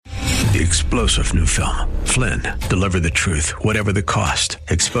the explosive new film, Flynn, Deliver the Truth, Whatever the Cost,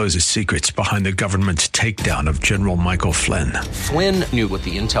 exposes secrets behind the government's takedown of General Michael Flynn. Flynn knew what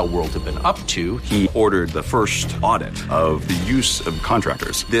the intel world had been up to. He ordered the first audit of the use of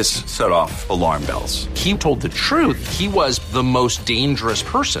contractors. This set off alarm bells. He told the truth. He was the most dangerous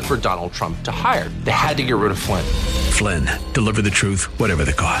person for Donald Trump to hire. They had to get rid of Flynn. Flynn, Deliver the Truth, Whatever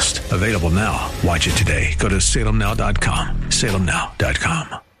the Cost. Available now. Watch it today. Go to salemnow.com.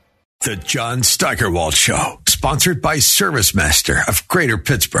 salemnow.com. The John Steigerwald Show, sponsored by ServiceMaster of Greater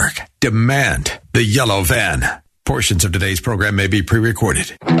Pittsburgh. Demand the yellow van. Portions of today's program may be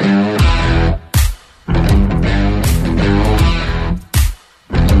pre-recorded.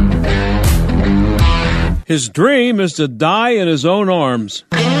 His dream is to die in his own arms.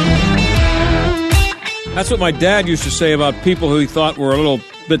 That's what my dad used to say about people who he thought were a little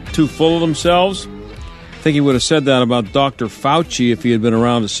bit too full of themselves. I think he would have said that about Dr. Fauci if he had been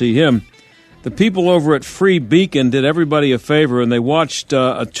around to see him. The people over at Free Beacon did everybody a favor, and they watched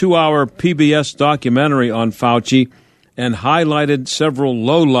a 2-hour PBS documentary on Fauci and highlighted several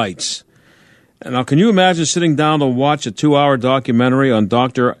lowlights. And now, can you imagine sitting down to watch a 2-hour documentary on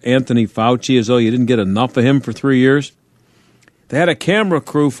Dr. Anthony Fauci as though you didn't get enough of him for 3 years? They had a camera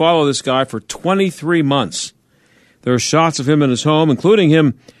crew follow this guy for 23 months. There are shots of him in his home, including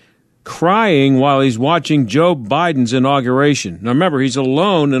him crying while he's watching Joe Biden's inauguration. Now remember, he's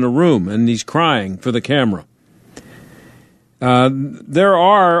alone in a room and he's crying for the camera. There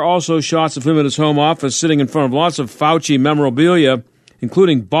are also shots of him in his home office sitting in front of lots of Fauci memorabilia,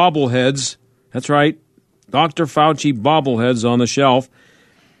 including bobbleheads. That's right, Dr. Fauci bobbleheads on the shelf.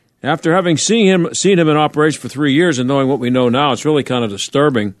 After having seen him in operation for 3 years and knowing what we know now, it's really kind of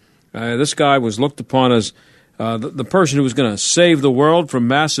disturbing. This guy was looked upon as the person who was going to save the world from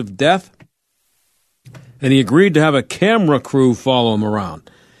massive death, and he agreed to have a camera crew follow him around.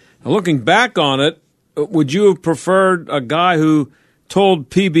 Now, looking back on it, would you have preferred a guy who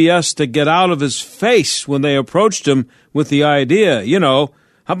told PBS to get out of his face when they approached him with the idea, how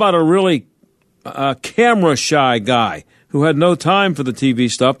about a really camera-shy guy who had no time for the TV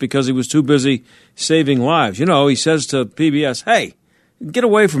stuff because he was too busy saving lives? He says to PBS, hey, get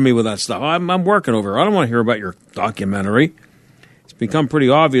away from me with that stuff. I'm working over here. I don't want to hear about your documentary. It's become pretty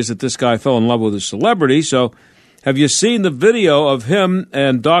obvious that this guy fell in love with his celebrity. So have you seen the video of him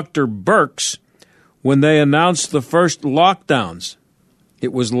and Dr. Birx when they announced the first lockdowns?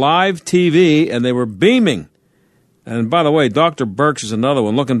 It was live TV, and they were beaming. And by the way, Dr. Birx is another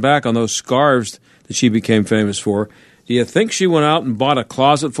one. Looking back on those scarves that she became famous for, do you think she went out and bought a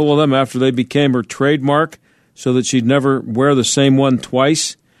closet full of them after they became her trademark, so that she'd never wear the same one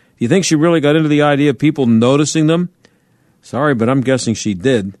twice? Do you think she really got into the idea of people noticing them? Sorry, but I'm guessing she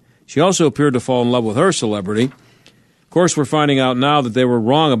did. She also appeared to fall in love with her celebrity. Of course, we're finding out now that they were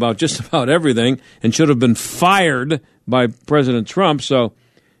wrong about just about everything and should have been fired by President Trump. So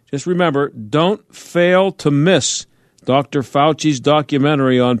just remember, don't fail to miss Dr. Fauci's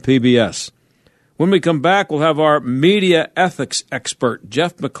documentary on PBS. When we come back, we'll have our media ethics expert,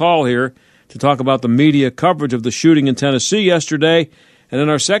 Jeff McCall, here to talk about the media coverage of the shooting in Tennessee yesterday. And in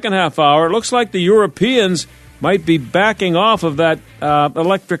our second half hour, it looks like the Europeans might be backing off of that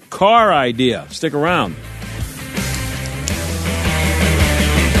electric car idea. Stick around.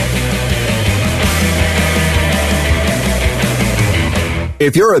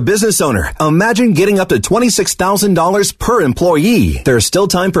 If you're a business owner, imagine getting up to $26,000 per employee. There's still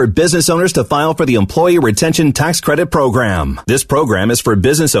time for business owners to file for the Employee Retention Tax Credit Program. This program is for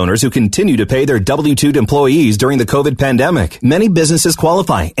business owners who continue to pay their W-2 employees during the COVID pandemic. Many businesses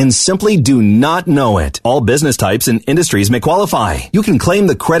qualify and simply do not know it. All business types and industries may qualify. You can claim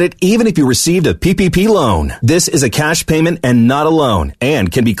the credit even if you received a PPP loan. This is a cash payment and not a loan,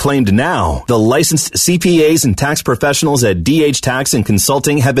 and can be claimed now. The licensed CPAs and tax professionals at DH Tax and Consulting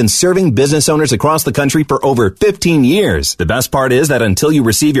have been serving business owners across the country for over 15 years. The best part is that until you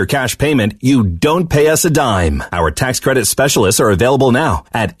receive your cash payment, you don't pay us a dime. Our tax credit specialists are available now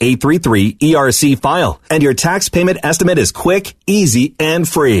at 833-ERC-FILE, and your tax payment estimate is quick, easy, and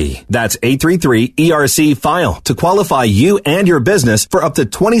free. That's 833-ERC-FILE to qualify you and your business for up to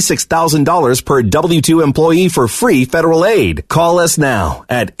 $26,000 per W-2 employee for free federal aid. Call us now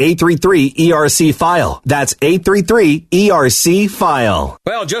at 833-ERC-FILE. That's 833-ERC-FILE. Lindell.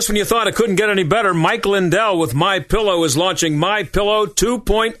 Well, just when you thought it couldn't get any better, Mike Lindell with MyPillow is launching MyPillow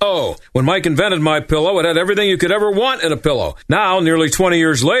 2.0. When Mike invented MyPillow, it had everything you could ever want in a pillow. Now, nearly 20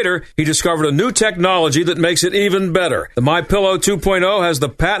 years later, he discovered a new technology that makes it even better. The MyPillow 2.0 has the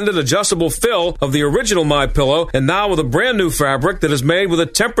patented adjustable fill of the original MyPillow, and now with a brand new fabric that is made with a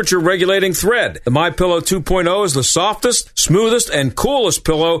temperature-regulating thread. The MyPillow 2.0 is the softest, smoothest, and coolest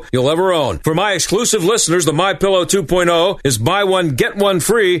pillow you'll ever own. For my exclusive listeners, the MyPillow 2.0 is buy one, get one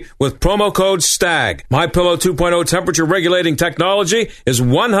free with promo code STAG. MyPillow 2.0 temperature-regulating technology is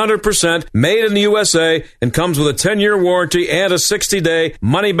 100% made in the USA and comes with a 10-year warranty and a 60-day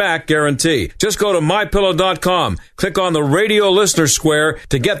money-back guarantee. Just go to MyPillow.com, click on the radio listener square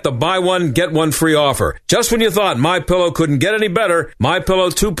to get the buy one, get one free offer. Just when you thought MyPillow couldn't get any better,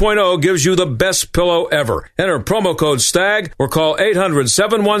 MyPillow 2.0 gives you the best pillow ever. Enter promo code STAG or call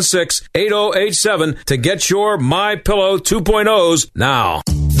 800-716-8087 to get your MyPillow 2.0s now.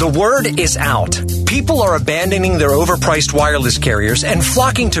 The word is out. People are abandoning their overpriced wireless carriers and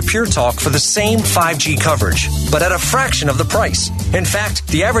flocking to Pure Talk for the same 5G coverage, but at a fraction of the price. In fact,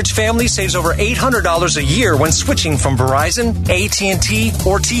 the average family saves over $800 a year when switching from Verizon, AT&T,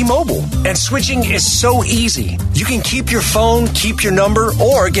 or T-Mobile. And switching is so easy. You can keep your phone, keep your number,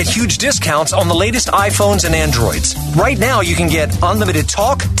 or get huge discounts on the latest iPhones and Androids. Right now, you can get unlimited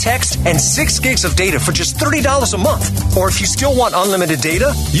talk, text, and 6 gigs of data for just $30 a month. Or if you still want unlimited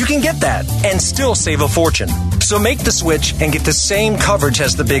data, you can get that and still save a fortune. So make the switch and get the same coverage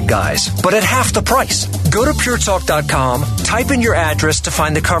as the big guys, but at half the price. Go to puretalk.com, type in your address to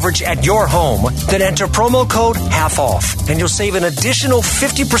find the coverage at your home, then enter promo code HALF-OFF, and you'll save an additional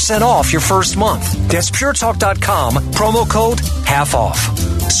 50% off your first month. That's puretalk.com, promo code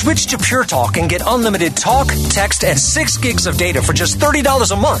HALF-OFF. Switch to Pure Talk and get unlimited talk, text, and 6 gigs of data for just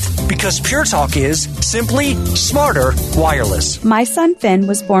 $30 a month, because Pure Talk is simply smarter wireless. My son Finn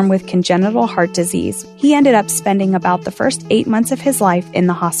was born with congenital heart disease. He ended up spending about the first 8 months of his life in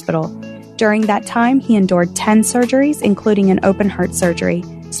the hospital. During that time, he endured 10 surgeries, including an open heart surgery.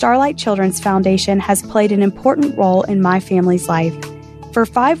 Starlight Children's Foundation has played an important role in my family's life. For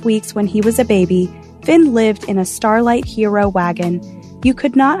 5 weeks when he was a baby, Finn lived in a Starlight Hero wagon. You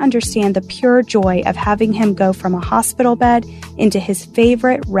could not understand the pure joy of having him go from a hospital bed into his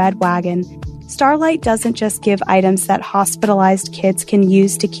favorite red wagon. Starlight doesn't just give items that hospitalized kids can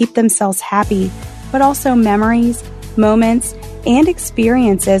use to keep themselves happy, but also memories, moments, and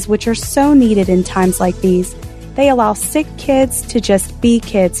experiences which are so needed in times like these. They allow sick kids to just be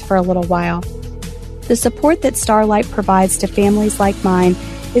kids for a little while. The support that Starlight provides to families like mine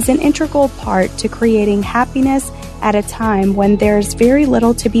is an integral part to creating happiness at a time when there's very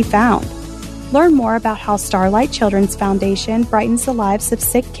little to be found. Learn more about how Starlight Children's Foundation brightens the lives of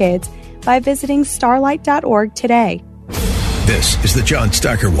sick kids by visiting starlight.org today. This is the John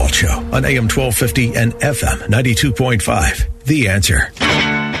Steigerwald Show on AM 1250 and FM 92.5. The Answer.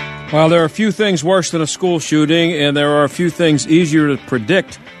 Well, there are a few things worse than a school shooting, and there are a few things easier to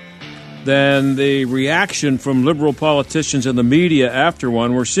predict than the reaction from liberal politicians and the media after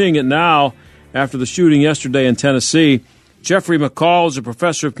one. We're seeing it now after the shooting yesterday in Tennessee. Jeffrey McCall is a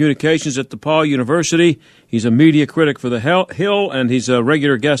professor of communications at DePaul University. He's a media critic for The Hill, and he's a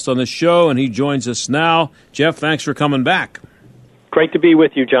regular guest on this show, and he joins us now. Jeff, thanks for coming back. Great to be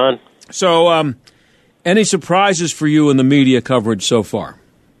with you, John. So, any surprises for you in the media coverage so far?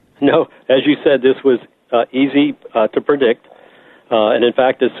 No, as you said, this was easy to predict. And in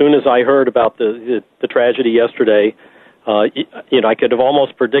fact, as soon as I heard about the tragedy yesterday, I could have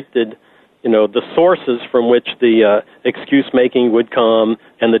almost predicted, the sources from which the excuse-making would come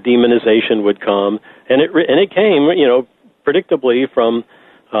and the demonization would come. And it came, predictably from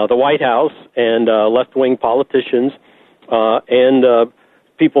the White House and left-wing politicians and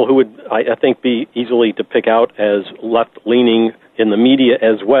people who would, I think, be easily to pick out as left-leaning in the media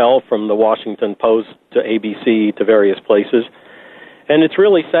as well, from the Washington Post to ABC to various places. And it's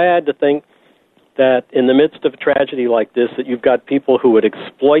really sad to think that in the midst of a tragedy like this, that you've got people who would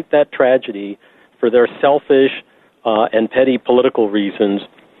exploit that tragedy for their selfish and petty political reasons.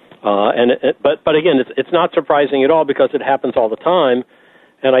 But again, it's not surprising at all because it happens all the time.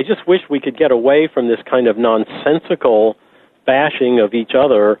 And I just wish we could get away from this kind of nonsensical bashing of each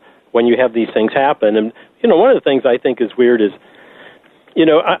other when you have these things happen. And, one of the things I think is weird is,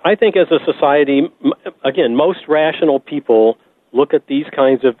 I think as a society, again, most rational people look at these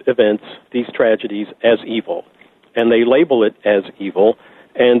kinds of events, these tragedies, as evil. And they label it as evil.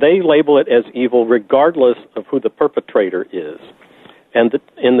 And they label it as evil regardless of who the perpetrator is. And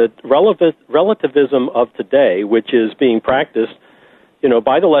in the relativism of today, which is being practiced,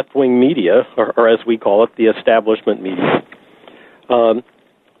 by the left-wing media, or as we call it, the establishment media,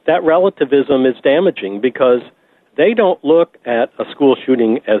 that relativism is damaging because they don't look at a school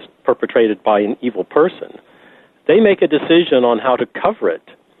shooting as perpetrated by an evil person. They make a decision on how to cover it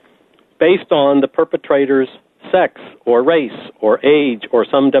based on the perpetrator's sex or race or age or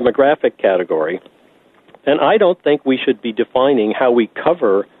some demographic category. And I don't think we should be defining how we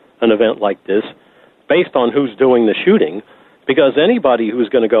cover an event like this based on who's doing the shooting, because anybody who's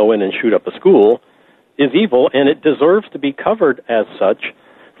going to go in and shoot up a school is evil, and it deserves to be covered as such,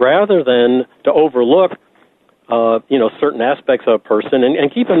 rather than to overlook, certain aspects of a person.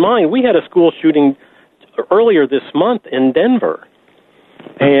 And keep in mind, we had a school shooting earlier this month in Denver,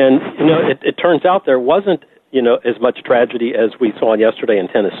 and it turns out there wasn't as much tragedy as we saw yesterday in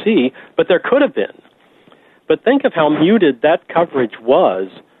Tennessee, but there could have been. But think of how muted that coverage was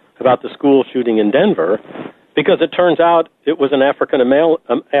about the school shooting in Denver, because it turns out it was an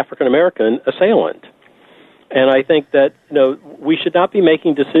African-American assailant. And I think that we should not be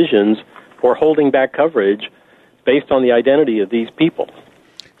making decisions or holding back coverage based on the identity of these people.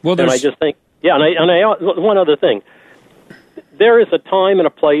 Well, and I just think, one other thing. There is a time and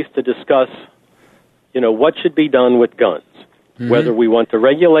a place to discuss, what should be done with guns, whether we want to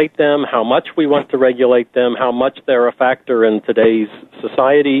regulate them, how much we want to regulate them, how much they're a factor in today's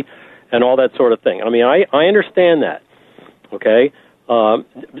society, and all that sort of thing. I mean, I understand that, okay?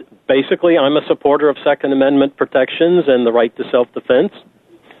 Basically, I'm a supporter of Second Amendment protections and the right to self-defense,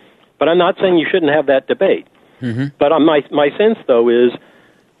 but I'm not saying you shouldn't have that debate. But my sense, though, is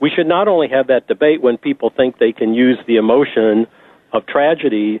we should not only have that debate when people think they can use the emotion of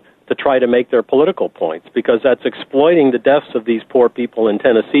tragedy to try to make their political points, because that's exploiting the deaths of these poor people in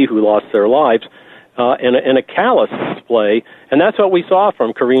Tennessee who lost their lives in a callous display. And that's what we saw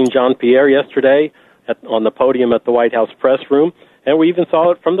from Karine Jean-Pierre yesterday on the podium at the White House press room, and we even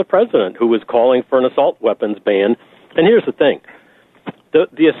saw it from the president, who was calling for an assault weapons ban. And here's the thing.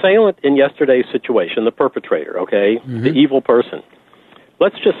 The assailant in yesterday's situation, the perpetrator, okay, the evil person,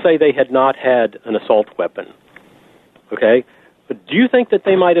 let's just say they had not had an assault weapon, okay? But do you think that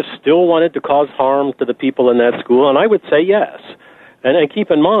they might have still wanted to cause harm to the people in that school? And I would say yes. And keep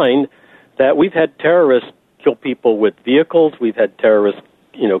in mind that we've had terrorists kill people with vehicles. We've had terrorists,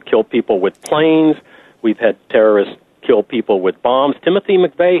 kill people with planes. We've had terrorists kill people with bombs. Timothy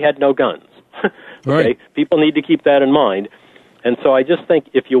McVeigh had no guns. Okay? Right. People need to keep that in mind. And so I just think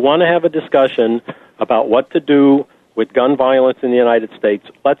if you want to have a discussion about what to do with gun violence in the United States,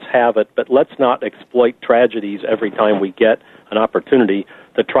 let's have it, but let's not exploit tragedies every time we get an opportunity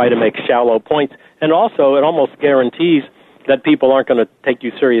to try to make shallow points. And also, it almost guarantees that people aren't going to take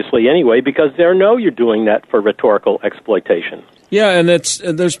you seriously anyway, because they know you're doing that for rhetorical exploitation. Yeah, and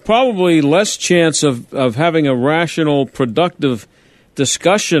there's probably less chance of having a rational, productive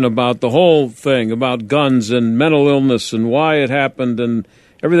discussion about the whole thing, about guns and mental illness and why it happened and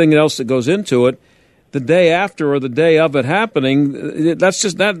everything else that goes into it, the day after or the day of it happening. That's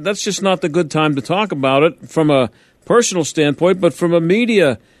just not the good time to talk about it from a personal standpoint, but from a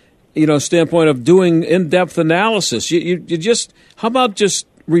media standpoint of doing in-depth analysis. You just, how about just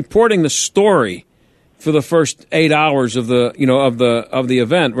reporting the story for the first 8 hours of the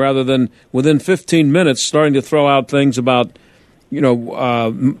event, rather than within 15 minutes starting to throw out things about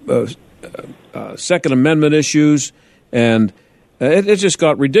Second Amendment issues, and it just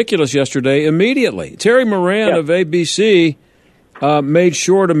got ridiculous yesterday immediately. Terry Moran of ABC made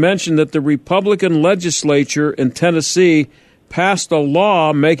sure to mention that the Republican legislature in Tennessee passed a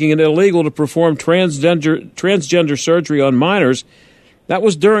law making it illegal to perform transgender surgery on minors. That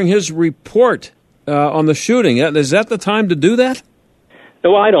was during his report on the shooting. Is that the time to do that?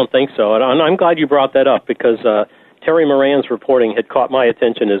 No, I don't think so. And I'm glad you brought that up, because Terry Moran's reporting had caught my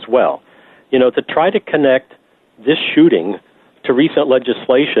attention as well. To try to connect this shooting to recent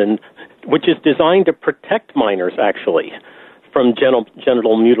legislation, which is designed to protect minors, actually, from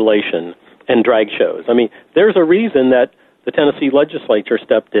genital mutilation and drag shows. I mean, there's a reason that the Tennessee legislature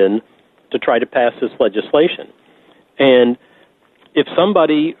stepped in to try to pass this legislation. And if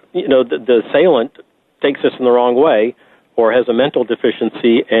somebody, the assailant takes this in the wrong way, or has a mental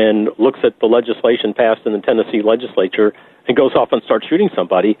deficiency and looks at the legislation passed in the Tennessee legislature and goes off and starts shooting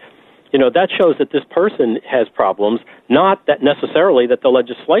somebody, that shows that this person has problems, not that necessarily that the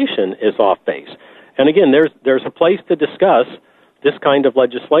legislation is off base. And again, there's a place to discuss this kind of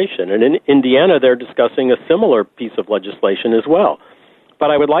legislation. And in Indiana, they're discussing a similar piece of legislation as well. But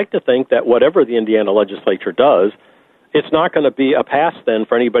I would like to think that whatever the Indiana legislature does, it's not going to be a pass then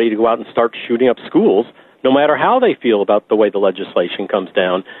for anybody to go out and start shooting up schools, no matter how they feel about the way the legislation comes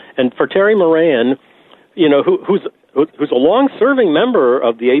down. And for Terry Moran, who's a long-serving member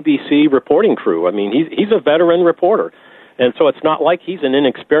of the ABC reporting crew, I mean, he's a veteran reporter. And so it's not like he's an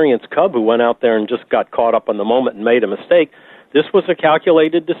inexperienced cub who went out there and just got caught up on the moment and made a mistake. This was a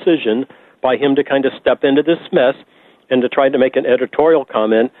calculated decision by him to kind of step into this mess and to try to make an editorial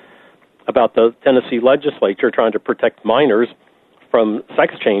comment about the Tennessee legislature trying to protect minors from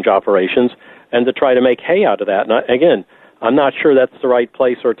sex change operations and to try to make hay out of that. And again, I'm not sure that's the right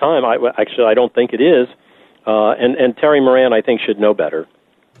place or time. I don't think it is. And Terry Moran, I think, should know better.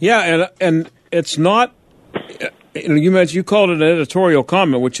 Yeah, and it's not. You called it an editorial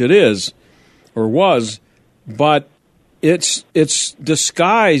comment, which it is, or was, but it's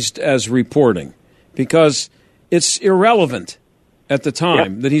disguised as reporting because it's irrelevant at the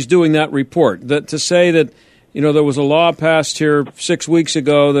time that he's doing that report. That to say that there was a law passed here 6 weeks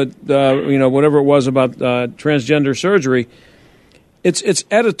ago that whatever it was about transgender surgery. It's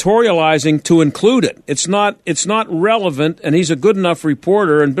editorializing to include it. It's not relevant, and he's a good enough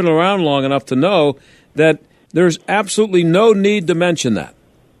reporter and been around long enough to know that there's absolutely no need to mention that.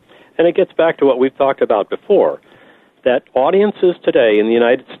 And it gets back to what we've talked about before, that audiences today in the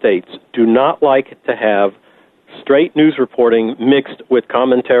United States do not like to have straight news reporting mixed with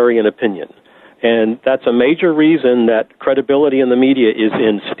commentary and opinion. And that's a major reason that credibility in the media is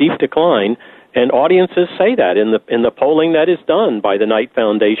in steep decline. And audiences say that in the polling that is done by the Knight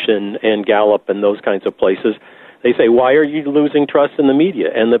Foundation and Gallup and those kinds of places. They say, why are you losing trust in the media?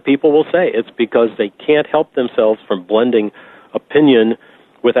 And the people will say it's because they can't help themselves from blending opinion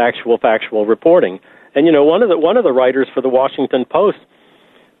with actual factual reporting. And one of the writers for the Washington Post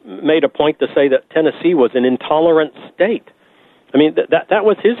made a point to say that Tennessee was an intolerant state. I mean, that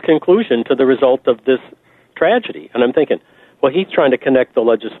was his conclusion to the result of this tragedy. And I'm thinking, well, he's trying to connect the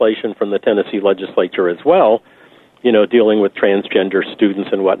legislation from the Tennessee legislature as well, dealing with transgender students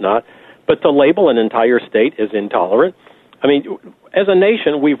and whatnot. But to label an entire state as intolerant, I mean, as a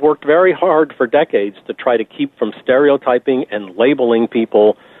nation, we've worked very hard for decades to try to keep from stereotyping and labeling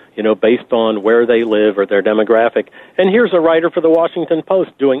people, based on where they live or their demographic. And here's a writer for the Washington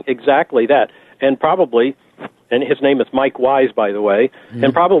Post doing exactly that. And probably, and his name is Mike Wise, by the way,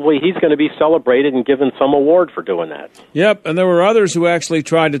 and probably he's going to be celebrated and given some award for doing that. Yep, and there were others who actually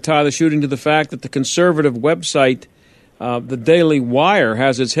tried to tie the shooting to the fact that the conservative website, the Daily Wire,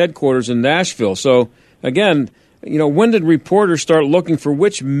 has its headquarters in Nashville. So, again, when did reporters start looking for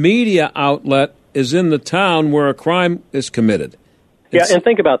which media outlet is in the town where a crime is committed? Yeah, and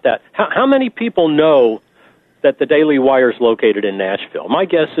think about that. How many people know that the Daily Wire is located in Nashville? My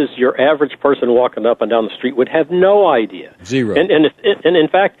guess is your average person walking up and down the street would have no idea. Zero. And in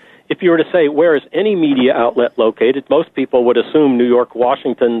fact, if you were to say, where is any media outlet located, most people would assume New York,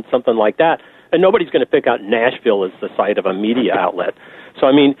 Washington, something like that. And nobody's going to pick out Nashville as the site of a media outlet. So,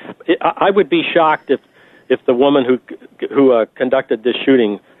 I mean, I would be shocked if the woman who conducted this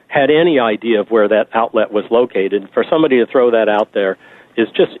shooting had any idea of where that outlet was located. For somebody to throw that out there is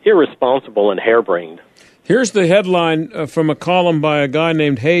just irresponsible and harebrained. Here's the headline from a column by a guy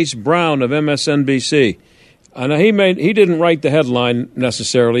named Hayes Brown of MSNBC. Now he didn't write the headline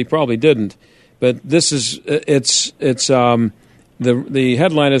necessarily, he probably didn't, but this is the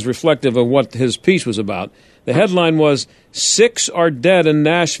headline is reflective of what his piece was about. The headline was 6 are dead in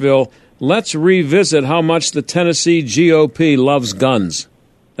Nashville. Let's revisit how much the Tennessee GOP loves guns.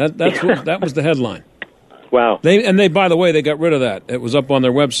 That was the headline. Wow. They by the way, they got rid of that. It was up on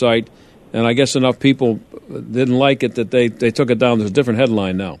their website, and I guess enough people didn't like it that they took it down. There's a different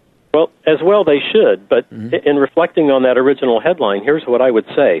headline now. Well, as well they should, but in reflecting on that original headline, here's what I would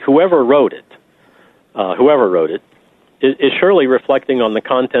say. Whoever wrote it is surely reflecting on the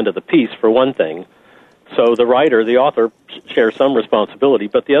content of the piece, for one thing. So the writer, the author, shares some responsibility.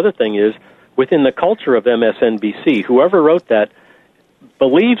 But the other thing is, within the culture of MSNBC, whoever wrote that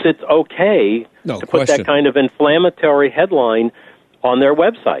believes it's okay to put that kind of inflammatory headline on their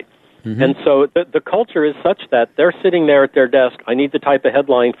website. And so the culture is such that they're sitting there at their desk, I need to type a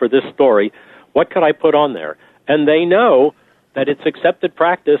headline for this story. What could I put on there? And they know that it's accepted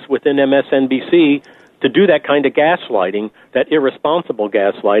practice within MSNBC to do that kind of gaslighting, that irresponsible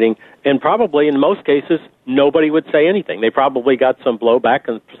gaslighting, and probably in most cases nobody would say anything. They probably got some blowback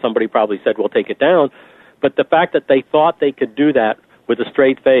and somebody probably said, well, take it down. But the fact that they thought they could do that with a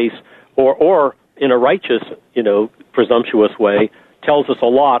straight face or in a righteous, presumptuous way tells us a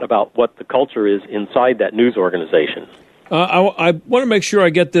lot about what the culture is inside that news organization. I want to make sure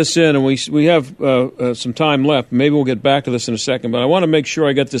I get this in, and we have some time left. Maybe we'll get back to this in a second, but I want to make sure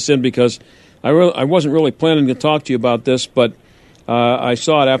I get this in because I wasn't really planning to talk to you about this, but I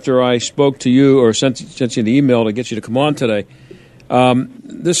saw it after I spoke to you or sent you the email to get you to come on today.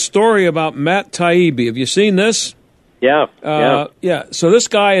 This story about Matt Taibbi, have you seen this? Yeah. So this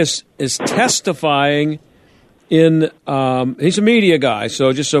guy is testifying he's a media guy.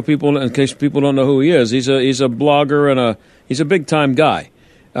 So just so people, in case people don't know who he is, he's a blogger and he's a big time guy,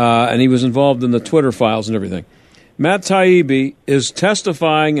 and he was involved in the Twitter files and everything. Matt Taibbi is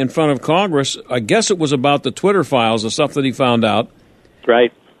testifying in front of Congress. I guess it was about the Twitter files, the stuff that he found out.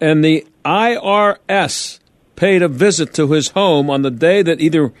 Right. And the IRS paid a visit to his home on the day that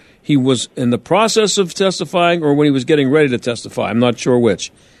either he was in the process of testifying or when he was getting ready to testify. I'm not sure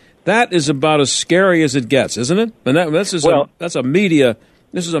which. That is about as scary as it gets, isn't it? And that's a media.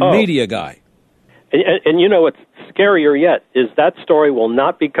 This is a media guy. And you know what's scarier yet is that story will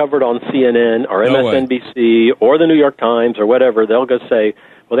not be covered on CNN or MSNBC or the New York Times or whatever. They'll just say,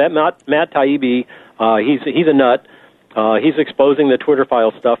 well, that Matt Taibbi, he's a nut. He's exposing the Twitter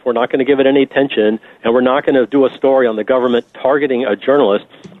file stuff. We're not going to give it any attention, and we're not going to do a story on the government targeting a journalist,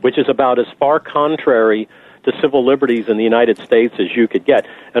 which is about as far contrary to civil liberties in the United States as you could get.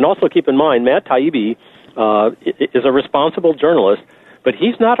 And also keep in mind, Matt Taibbi is a responsible journalist, but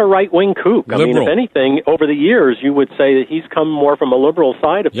he's not a right-wing kook. Liberal. I mean, if anything, over the years, you would say that he's come more from a liberal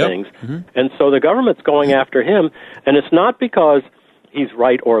side of things. Mm-hmm. And so the government's going after him, and it's not because he's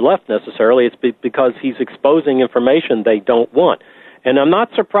right or left necessarily. It's because he's exposing information they don't want. And I'm not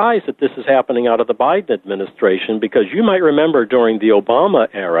surprised that this is happening out of the Biden administration, because you might remember during the Obama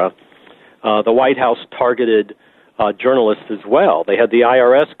era, the White House targeted journalists as well. They had the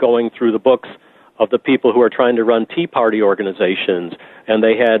IRS going through the books of the people who are trying to run Tea Party organizations, and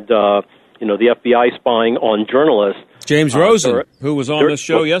they had the FBI spying on journalists. James Rosen, who was on this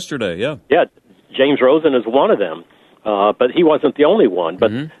show yesterday, Yeah, James Rosen is one of them. But he wasn't the only one. But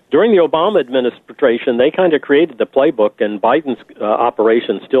during the Obama administration, they kind of created the playbook, and Biden's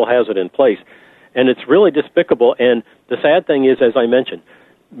operation still has it in place. And it's really despicable. And the sad thing is, as I mentioned,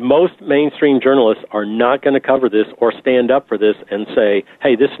 most mainstream journalists are not going to cover this or stand up for this and say,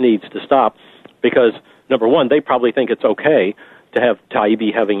 hey, this needs to stop. Because, number one, they probably think it's okay to have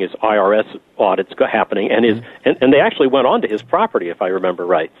Taibbi having his IRS audits happening, and they actually went onto his property, if I remember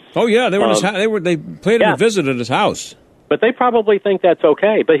right. Oh yeah, they were they paid him a visit at his house. But they probably think that's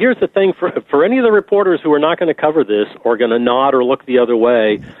okay. But here's the thing: for any of the reporters who are not going to cover this or going to nod or look the other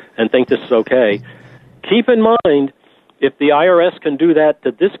way and think this is okay, keep in mind, if the IRS can do that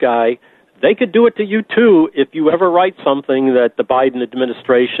to this guy, they could do it to you too if you ever write something that the Biden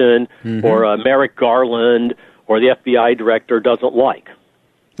administration or Merrick Garland or the FBI director doesn't like.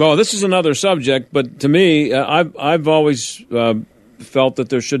 Well, this is another subject, but to me, I've always felt that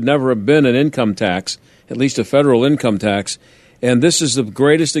there should never have been an income tax, at least a federal income tax, and this is the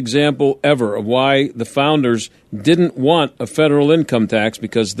greatest example ever of why the founders didn't want a federal income tax,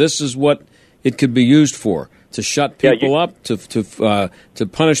 because this is what it could be used for: to shut people up, to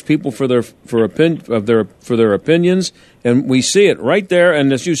punish people for their opinions, and we see it right there.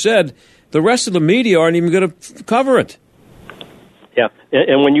 And as you said, the rest of the media aren't even going to cover it. Yeah,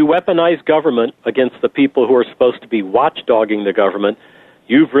 and when you weaponize government against the people who are supposed to be watchdogging the government,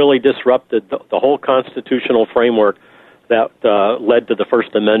 you've really disrupted the whole constitutional framework that led to the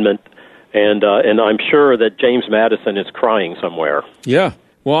First Amendment, and I'm sure that James Madison is crying somewhere. Yeah.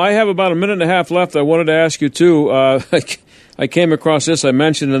 Well, I have about a minute and a half left. I wanted to ask you, too. I came across this. I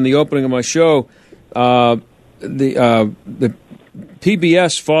mentioned in the opening of my show, the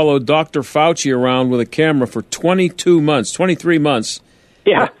PBS followed Dr. Fauci around with a camera for 23 months.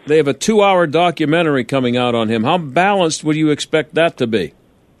 Yeah. They have a 2-hour documentary coming out on him. How balanced would you expect that to be?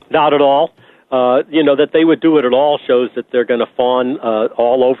 Not at all. That they would do it at all shows that they're going to fawn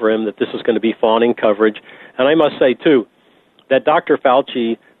all over him, that this is going to be fawning coverage. And I must say, too, that Dr.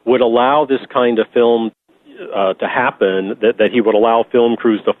 Fauci would allow this kind of film to happen, that he would allow film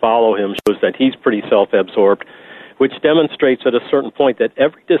crews to follow him, shows that he's pretty self-absorbed, which demonstrates at a certain point that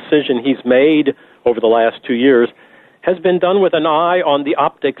every decision he's made over the last 2 years has been done with an eye on the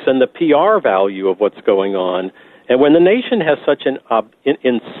optics and the PR value of what's going on. And when the nation has such an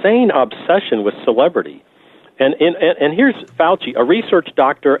insane obsession with celebrity, and here's Fauci, a research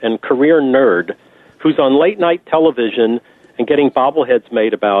doctor and career nerd, who's on late-night television and getting bobbleheads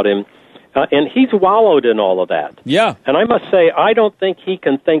made about him, and he's wallowed in all of that. Yeah. And I must say, I don't think he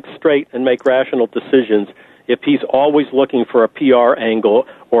can think straight and make rational decisions if he's always looking for a PR angle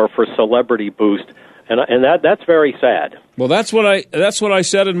or for celebrity boost. And that's very sad. Well, that's what I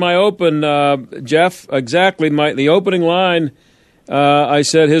said in my open, Jeff. Exactly, the opening line. I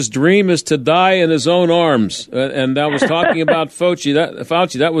said his dream is to die in his own arms, and I was talking about Fauci.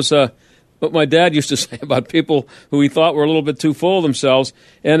 That was what my dad used to say about people who he thought were a little bit too full of themselves.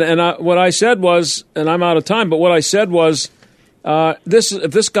 What I said was, and I'm out of time, but what I said was,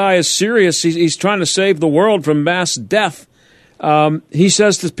 if this guy is serious, he's trying to save the world from mass death. He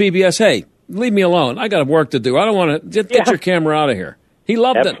says to PBS, hey, leave me alone. I got work to do. I don't want to get your camera out of here. He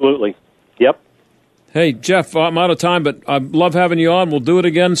loved it. Absolutely. Yep. Hey, Jeff, I'm out of time, but I love having you on. We'll do it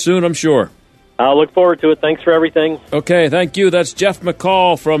again soon, I'm sure. I'll look forward to it. Thanks for everything. Okay, thank you. That's Jeff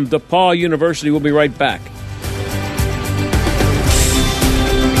McCall from DePaul University. We'll be right back.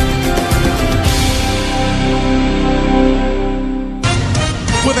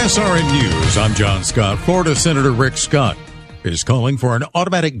 With SRN News, I'm John Scott. Florida Senator Rick Scott is calling for an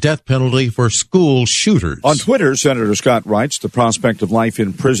automatic death penalty for school shooters. On Twitter, Senator Scott writes, the prospect of life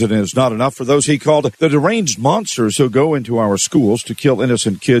in prison is not enough for those he called the deranged monsters who go into our schools to kill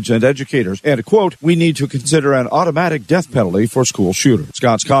innocent kids and educators. And, quote, we need to consider an automatic death penalty for school shooters.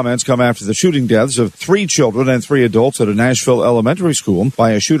 Scott's comments come after the shooting deaths of 3 children and 3 adults at a Nashville elementary school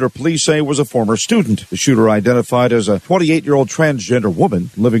by a shooter police say was a former student. The shooter identified as a 28-year-old transgender woman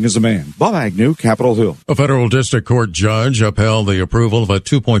living as a man. Bob Agnew, Capitol Hill. A federal district court judge upheld the approval of a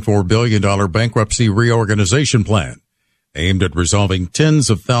 $2.4 billion bankruptcy reorganization plan aimed at resolving tens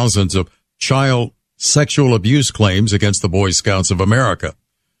of thousands of child sexual abuse claims against the Boy Scouts of America.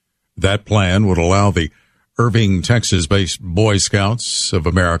 That plan would allow the Irving, Texas-based Boy Scouts of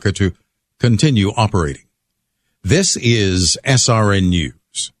America to continue operating. This is SRN News.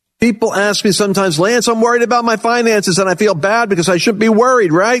 People ask me sometimes, Lance, I'm worried about my finances and I feel bad because I shouldn't be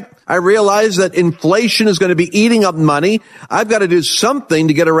worried, right? I realize that inflation is going to be eating up money. I've got to do something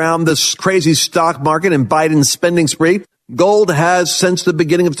to get around this crazy stock market and Biden's spending spree. Gold has, since the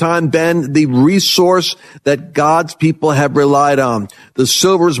beginning of time, been the resource that God's people have relied on. The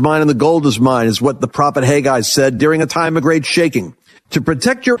silver is mine and the gold is mine, is what the prophet Haggai said during a time of great shaking. To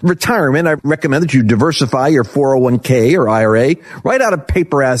protect your retirement, I recommend that you diversify your 401k or IRA right out of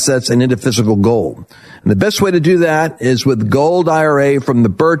paper assets and into physical gold. And the best way to do that is with Gold IRA from the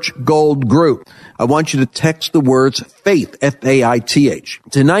Birch Gold Group. I want you to text the words FAITH, F-A-I-T-H,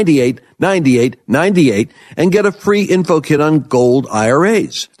 to 989898 and get a free info kit on gold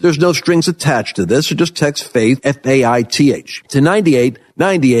IRAs. There's no strings attached to this, so just text FAITH, F-A-I-T-H, to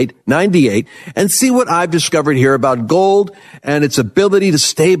 989898 and see what I've discovered here about gold and its ability to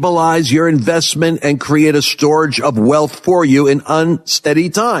stabilize your investment and create a storage of wealth for you in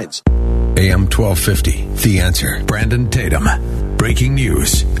unsteady times. AM 1250, The Answer. Brandon Tatum. Breaking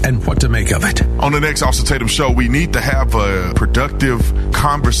news and what to make of it. On the next Austin Tatum Show, we need to have a productive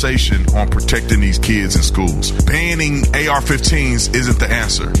conversation on protecting these kids in schools. Banning AR-15s isn't the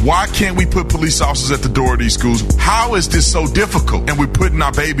answer. Why can't we put police officers at the door of these schools? How is this so difficult? And we're putting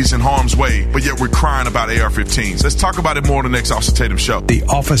our babies in harm's way, but yet we're crying about AR-15s. Let's talk about it more on the next Austin Tatum Show. The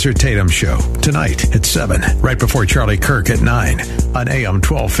Officer Tatum Show, tonight at 7, right before Charlie Kirk at 9 on AM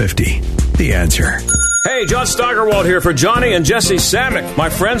 1250. The Answer. Hey, John Steigerwald here for Johnny and Jesse Samick, my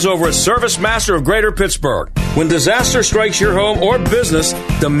friends over at Service Master of Greater Pittsburgh. When disaster strikes your home or business,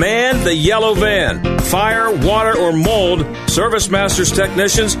 demand the yellow van. Fire, water, or mold, Service Master's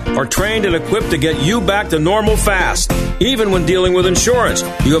technicians are trained and equipped to get you back to normal fast. Even when dealing with insurance,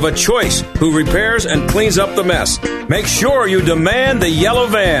 you have a choice who repairs and cleans up the mess. Make sure you demand the yellow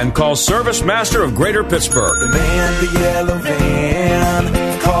van. Call Service Master of Greater Pittsburgh. Demand the yellow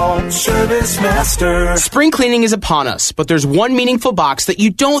van. Call Service Master. Spring cleaning is upon us, but there's one meaningful box that you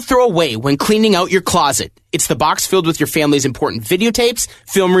don't throw away when cleaning out your closet. It's the box filled with your family's important videotapes,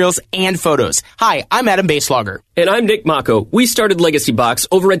 film reels, and photos. Hi, I'm Adam Baselogger. And I'm Nick Mako. We started Legacy Box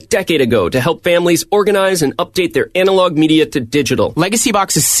over a decade ago to help families organize and update their analog media to digital. Legacy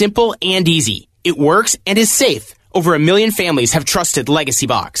Box is simple and easy. It works and is safe. Over 1 million families have trusted Legacy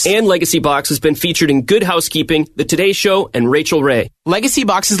Box. And Legacy Box has been featured in Good Housekeeping, The Today Show, and Rachel Ray. Legacy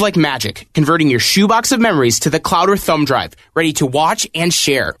Box is like magic, converting your shoebox of memories to the cloud or thumb drive, ready to watch and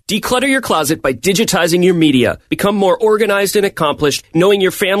share. Declutter your closet by digitizing your media. Become more organized and accomplished, knowing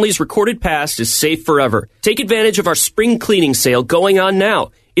your family's recorded past is safe forever. Take advantage of our spring cleaning sale going on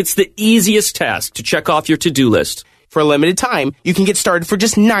now. It's the easiest task to check off your to-do list. For a limited time, you can get started for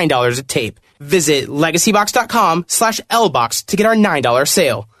just $9 a tape. Visit legacybox.com/LBox to get our $9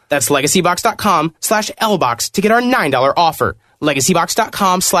 sale. That's legacybox.com/LBox to get our $9 offer.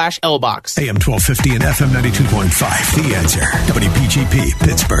 legacybox.com/LBox. AM 1250 and FM 92.5. The Answer. WPGP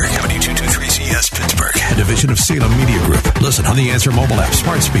Pittsburgh. W223CS Pittsburgh. A division of Salem Media Group. Listen on the Answer mobile app,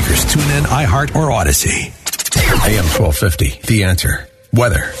 smart speakers, TuneIn, iHeart, or Odyssey. AM 1250. The Answer.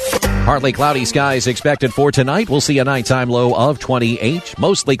 Weather. Partly cloudy skies expected for tonight. We'll see a nighttime low of 28.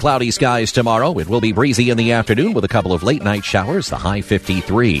 Mostly cloudy skies tomorrow. It will be breezy in the afternoon with a couple of late night showers, the high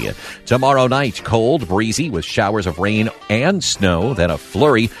 53. Tomorrow night, cold, breezy with showers of rain and snow, then a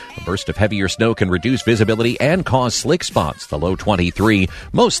flurry. A burst of heavier snow can reduce visibility and cause slick spots, the low 23.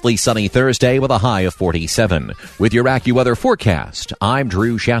 Mostly sunny Thursday with a high of 47. With your AccuWeather forecast, I'm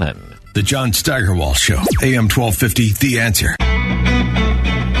Drew Shannon. The John Steigerwald Show, AM 1250, The Answer.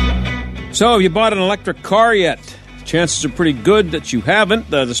 So, have you bought an electric car yet? Chances are pretty good that you haven't,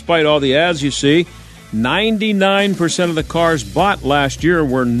 despite all the ads you see. 99% of the cars bought last year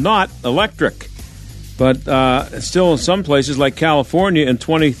were not electric. But still in some places like California in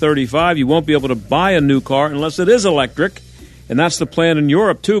 2035, you won't be able to buy a new car unless it is electric. And that's the plan in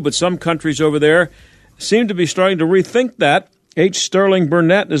Europe, too. But some countries over there seem to be starting to rethink that. H. Sterling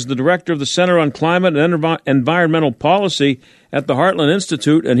Burnett is the director of the Center on Climate and Environmental Policy at the Heartland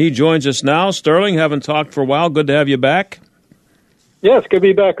Institute, and he joins us now. Sterling, haven't talked for a while. Good to have you back. Yes, good to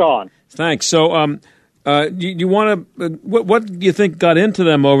be back on. Thanks. So you want to what do you think got into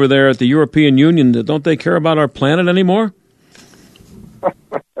them over there at the European Union? Don't they care about our planet anymore?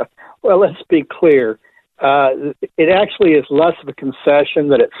 Well, let's be clear. It actually is less of a concession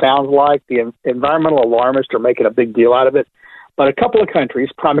than it sounds like. The environmental alarmists are making a big deal out of it. But a couple of countries,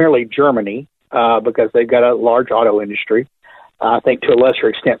 primarily Germany, because they've got a large auto industry, I think to a lesser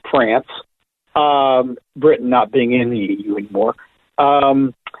extent France, Britain not being in the EU anymore,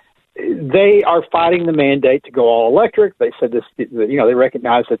 they are fighting the mandate to go all electric. They said this, they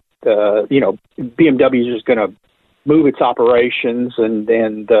recognize that, BMW is just going to move its operations and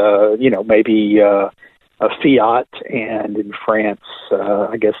maybe a Fiat, and in France,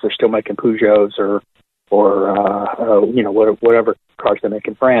 I guess they're still making Peugeots or whatever cars they make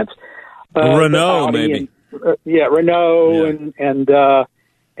in France. Renault, maybe. Renault and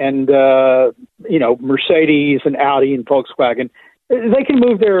Mercedes and Audi and Volkswagen. They can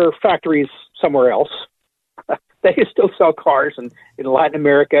move their factories somewhere else. They can still sell cars in Latin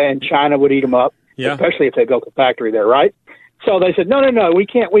America, and China would eat them up, especially if they built a factory there, right? So they said, no, we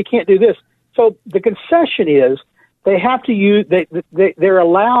can't do this. So the concession is they have to use they're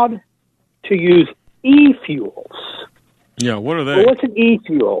allowed to use e-fuels. Yeah, what are they? Well, what's an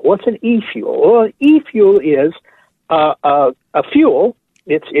e-fuel? Well, an e-fuel is a fuel.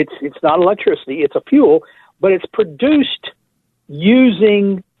 It's not electricity. It's a fuel, but it's produced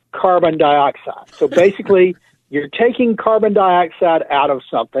using carbon dioxide. So basically, you're taking carbon dioxide out of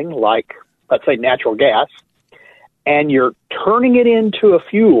something like, let's say, natural gas, and you're turning it into a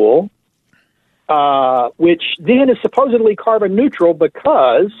fuel, which then is supposedly carbon neutral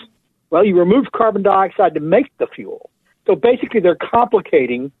because, well, you remove carbon dioxide to make the fuel. So basically, they're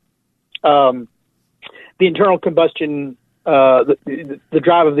complicating the internal combustion, the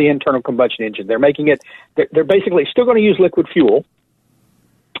drive of the internal combustion engine. They're making it. They're basically still going to use liquid fuel,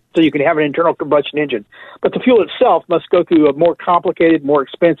 so you can have an internal combustion engine. But the fuel itself must go through a more complicated, more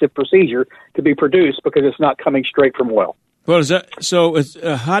expensive procedure to be produced because it's not coming straight from oil. Well, is that so?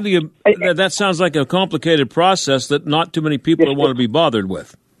 How do you? That sounds like a complicated process that not too many people want to be bothered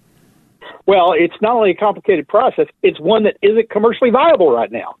with. Well, it's not only a complicated process; it's one that isn't commercially viable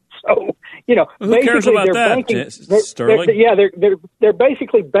right now. So, who cares about they're that, banking, Sterling? They're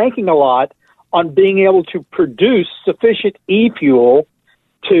basically banking a lot on being able to produce sufficient e-fuel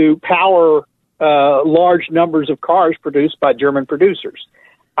to power large numbers of cars produced by German producers.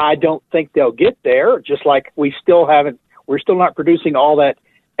 I don't think they'll get there. Just like we're still not producing all that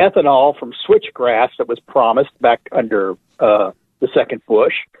ethanol from switchgrass that was promised back under the second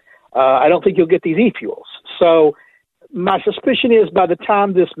Bush. I don't think you'll get these e-fuels. So my suspicion is by the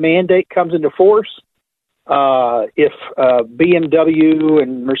time this mandate comes into force, if BMW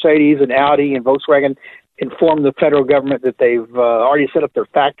and Mercedes and Audi and Volkswagen inform the federal government that they've already set up their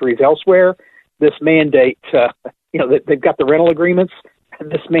factories elsewhere, this mandate, they've got the rental agreements, and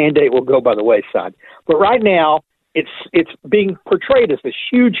this mandate will go by the wayside. But right now, it's being portrayed as this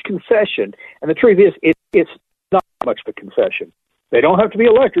huge concession, and the truth is it's not much of a concession. They don't have to be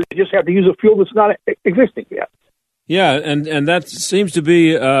electric; they just have to use a fuel that's not existing yet. Yeah, and that seems to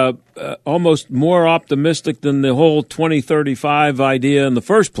be almost more optimistic than the whole 2035 idea in the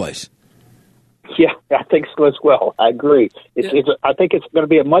first place. Yeah, I think so as well. I agree. I think it's going to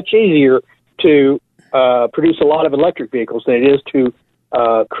be much easier to produce a lot of electric vehicles than it is to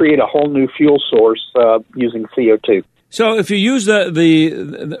create a whole new fuel source using CO2. So if you use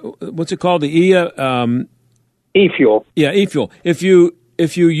the what's it called, the e-fuel? Yeah, e-fuel. If you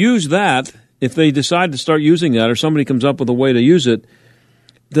use that, if they decide to start using that, or somebody comes up with a way to use it,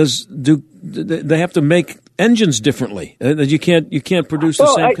 do they have to make engines differently. You can't produce the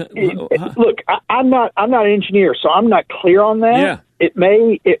same. Look, I'm not an engineer, so I'm not clear on that. Yeah. It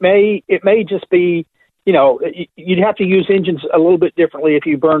may just be, you'd have to use engines a little bit differently if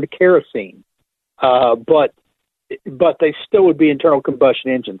you burned kerosene, but they still would be internal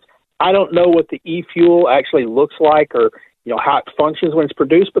combustion engines. I don't know what the e-fuel actually looks like, or how it functions when it's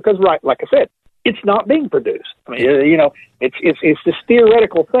produced, because like I said, it's not being produced. I mean, it's this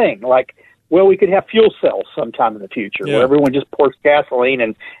theoretical thing. Like, well, we could have fuel cells sometime in the future where everyone just pours gasoline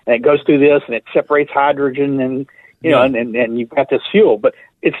and it goes through this and it separates hydrogen and and you've got this fuel, but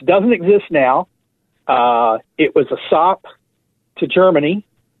it doesn't exist now. It was a sop to Germany,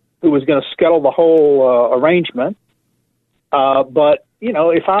 who was going to scuttle the whole arrangement. But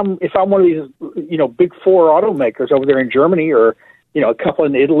if I'm one of these big four automakers over there in Germany, or a couple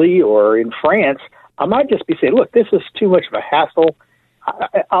in Italy or in France, I might just be saying, look, this is too much of a hassle.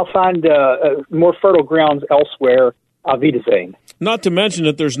 I'll find more fertile grounds elsewhere. Auf Wiedersehen. Not to mention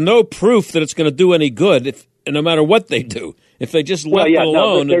that there's no proof that it's going to do any good, no matter what they do. If they just let it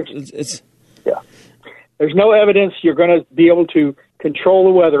alone, it's. Yeah. There's no evidence you're going to be able to control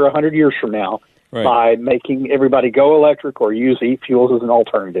the weather 100 years from now by making everybody go electric or use e-fuels as an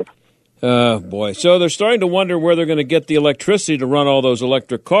alternative. Oh, boy. So they're starting to wonder where they're going to get the electricity to run all those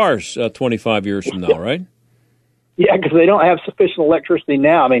electric cars 25 years from now, right? Yeah, because they don't have sufficient electricity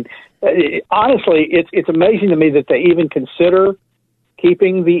now. I mean, honestly, it's amazing to me that they even consider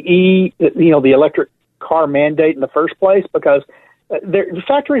keeping the electric car mandate in the first place, because the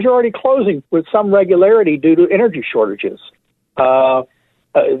factories are already closing with some regularity due to energy shortages. They're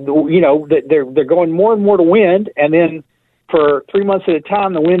going more and more to wind, and then for 3 months at a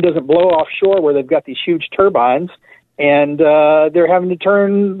time, the wind doesn't blow offshore where they've got these huge turbines, and they're having to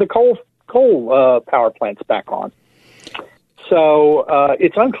turn the coal power plants back on. So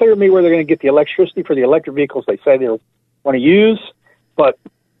it's unclear to me where they're going to get the electricity for the electric vehicles they say they want to use. But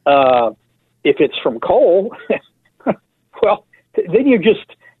if it's from coal, well, then you're just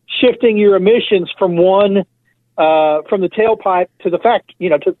shifting your emissions from the tailpipe to the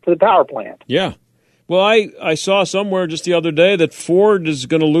to the power plant. Yeah. Well, I saw somewhere just the other day that Ford is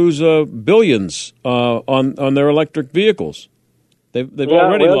going to lose billions on their electric vehicles. They've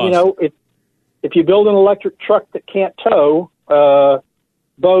already lost. If you build an electric truck that can't tow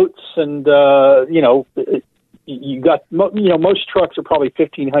boats, and you got most trucks are probably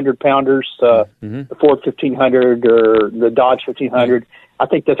 1,500 pounders, the Ford 1,500 or the Dodge 1,500. I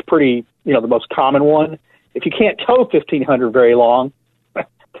think that's pretty the most common one. If you can't tow 1,500 very long,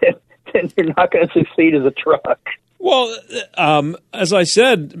 then you're not going to succeed as a truck. Well, as I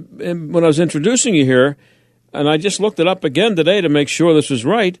said when I was introducing you here, and I just looked it up again today to make sure this was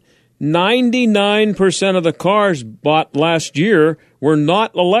right, 99% of the cars bought last year were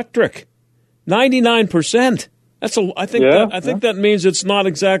not electric. 99%. I think that means it's not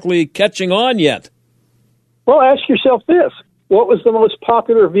exactly catching on yet. Well, ask yourself this. What was the most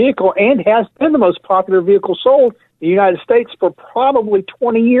popular vehicle, and has been the most popular vehicle sold in the United States for probably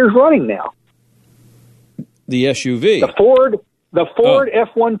 20 years running now? The SUV. The Ford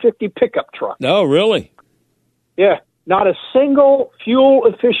F-150 pickup truck. Oh, really? Yeah. Not a single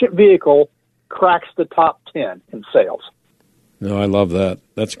fuel-efficient vehicle cracks the top 10 in sales. No, I love that.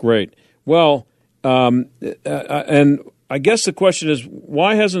 That's great. Well, and I guess the question is,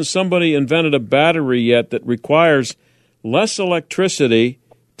 why hasn't somebody invented a battery yet that requires less electricity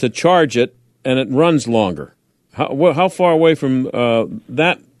to charge it and it runs longer? How far away from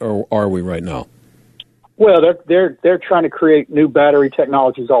that are we right now? Well, they're trying to create new battery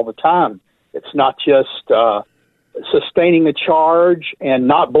technologies all the time. It's not just sustaining the charge and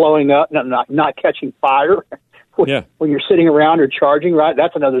not blowing up, not catching fire when you're sitting around or charging. Right,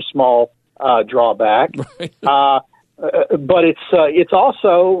 that's another small drawback. Right. But it's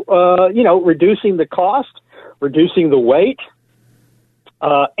also reducing the cost, reducing the weight,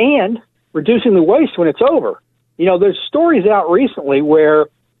 and reducing the waste when it's over. There's stories out recently where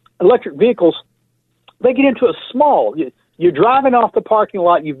electric vehicles, they get into a small. You're driving off the parking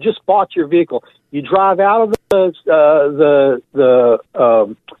lot. You've just bought your vehicle. You drive out of the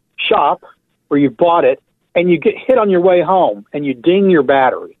shop where you bought it, and you get hit on your way home, and you ding your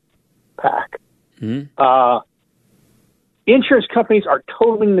battery pack. Mm-hmm. Insurance companies are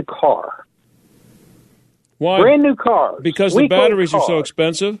totaling the car. Why? Brand new cars. Because the batteries are so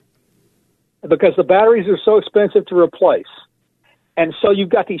expensive? Because the batteries are so expensive to replace. And so you've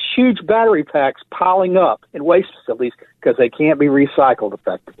got these huge battery packs piling up in waste facilities because they can't be recycled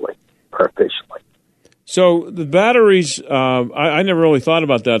effectively or efficiently. So the batteries, I never really thought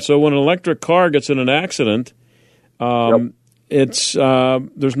about that. So when an electric car gets in an accident, it's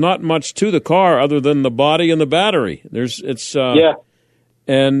there's not much to the car other than the body and the battery.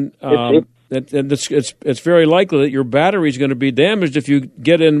 And it's very likely that your battery is going to be damaged if you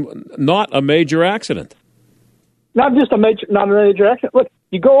get in not a major accident. Not a major accident. Look,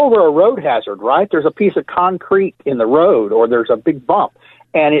 you go over a road hazard, right? There's a piece of concrete in the road, or there's a big bump,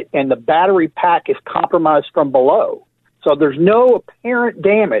 and the battery pack is compromised from below. So there's no apparent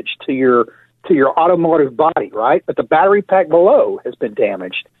damage to your automotive body, right? But the battery pack below has been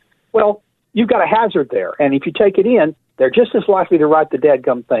damaged. Well, you've got a hazard there, and if you take it in, they're just as likely to write the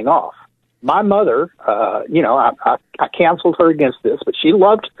dadgum thing off. My mother, I counseled her against this, but she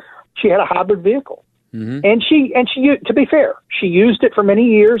had a hybrid vehicle. Mm-hmm. And she, to be fair, she used it for many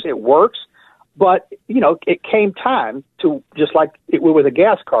years. It works, but it came time to, just like it would with a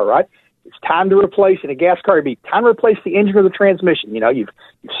gas car, right? It's time to replace in a gas car. It'd be time to replace the engine or the transmission. You've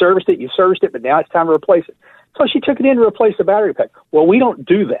serviced it, but now it's time to replace it. So she took it in to replace the battery pack. Well, we don't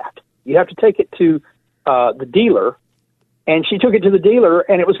do that. You have to take it to the dealer, and she took it to the dealer,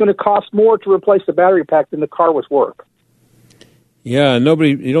 and it was going to cost more to replace the battery pack than the car was worth. Yeah,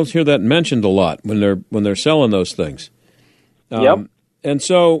 you don't hear that mentioned a lot when they're selling those things. Yep. And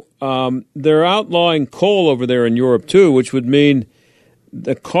so they're outlawing coal over there in Europe too, which would mean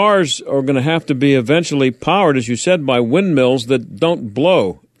the cars are going to have to be eventually powered, as you said, by windmills that don't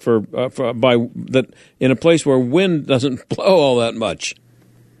blow in a place where wind doesn't blow all that much.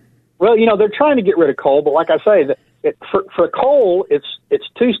 Well, they're trying to get rid of coal, but like I say, for coal, it's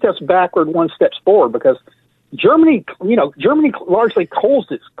two steps backward, one step forward, because Germany largely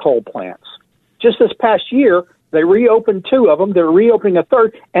closed its coal plants. Just this past year, they reopened 2 of them. They're reopening a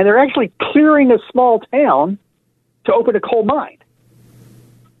 3rd, and they're actually clearing a small town to open a coal mine.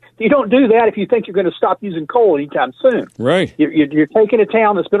 You don't do that if you think you're going to stop using coal anytime soon. Right. You're taking a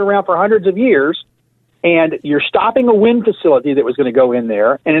town that's been around for hundreds of years, and you're stopping a wind facility that was going to go in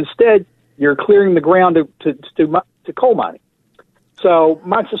there, and instead you're clearing the ground to coal mining. So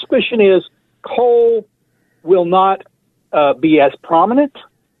my suspicion is coal will not be as prominent.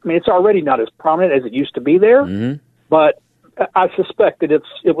 I mean, it's already not as prominent as it used to be there, but I suspect that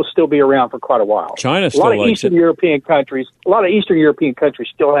it will still be around for quite a while. China still likes it. A lot of Eastern European countries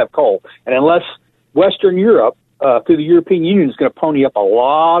still have coal, and unless Western Europe, through the European Union, is going to pony up a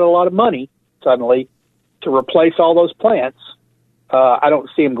lot of money suddenly to replace all those plants, I don't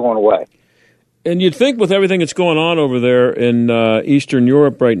see them going away. And you'd think with everything that's going on over there in Eastern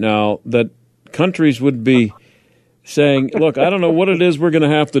Europe right now that countries would be saying, look, I don't know what it is we're going to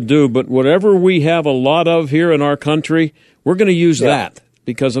have to do, but whatever we have a lot of here in our country, we're going to use that,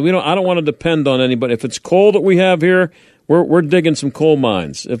 because I don't want to depend on anybody. If it's coal that we have here, we're digging some coal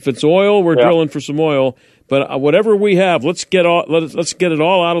mines. If it's oil, we're drilling for some oil. But whatever we have, let's get it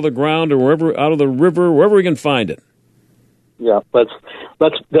all out of the ground or wherever, out of the river, wherever we can find it. Yeah, let's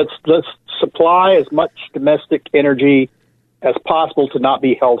supply as much domestic energy as possible to not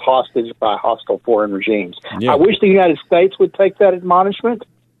be held hostage by hostile foreign regimes. Yeah. I wish the United States would take that admonishment.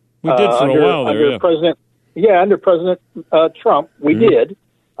 We did for a while there, under President Trump, we did,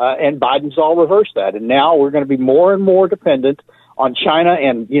 and Biden's all reversed that. And now we're going to be more and more dependent on China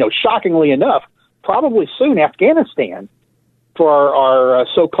and, shockingly enough, probably soon Afghanistan for our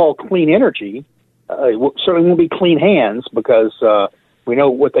so-called clean energy. It certainly won't be clean hands because we know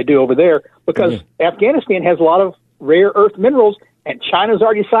what they do over there, because Afghanistan has a lot of rare earth minerals, and China's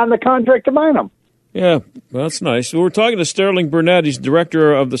already signed the contract to mine them. Yeah, well, that's nice. We're talking to Sterling Burnett. He's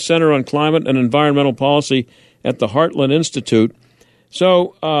director of the Center on Climate and Environmental Policy at the Heartland Institute.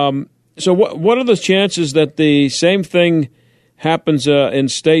 So what are the chances that the same thing happens in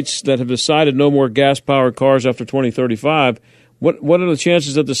states that have decided no more gas-powered cars after 2035? What are the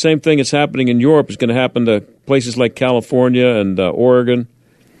chances that the same thing that's happening in Europe is going to happen to places like California and Oregon?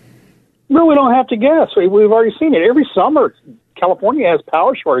 No, we don't have to guess. We've already seen it. Every summer, California has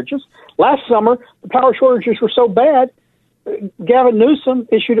power shortages. Last summer, the power shortages were so bad, Gavin Newsom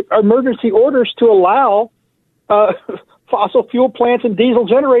issued emergency orders to allow fossil fuel plants and diesel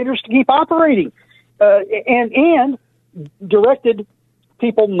generators to keep operating, and directed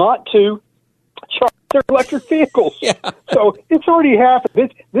people not to charge their electric vehicles. Yeah. So it's already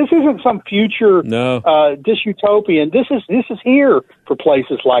happened. This isn't some future dystopian. This is here for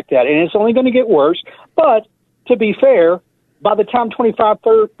places like that, and it's only going to get worse. But to be fair, by the time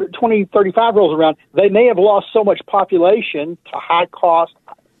 2035 rolls around, they may have lost so much population to high cost,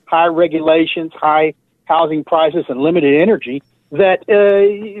 high regulations, high housing prices, and limited energy that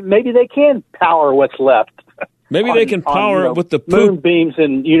maybe they can power what's left. Maybe they can power it with the poop. Moonbeams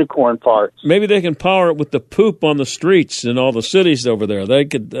and unicorn farts. Maybe they can power it with the poop on the streets in all the cities over there. They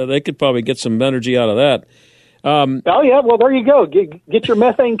could probably get some energy out of that. Oh, yeah. Well, there you go. Get your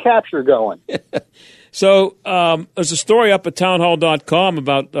methane capture going. So there's a story up at townhall.com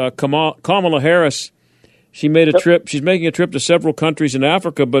about Kamala Harris. She made a trip. She's making a trip to several countries in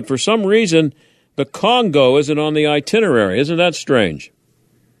Africa, but for some reason, the Congo isn't on the itinerary. Isn't that strange?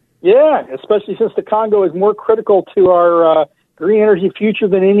 Yeah, especially since the Congo is more critical to our green energy future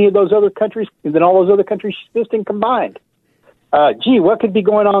than any of those other countries, than all those other countries existing combined. What could be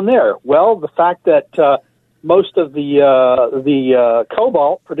going on there? Well, the fact that most of the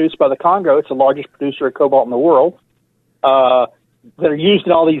cobalt produced by the Congo, it's the largest producer of cobalt in the world, that are used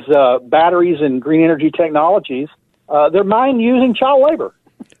in all these batteries and green energy technologies, they're mined using child labor.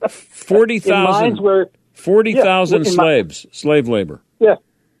 40,000 slave labor. Yeah.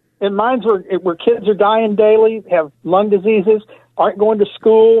 In mines where kids are dying daily, have lung diseases, aren't going to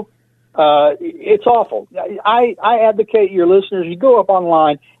school. It's awful. I advocate your listeners, you go up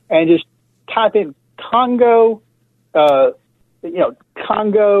online and just type in Congo, Congo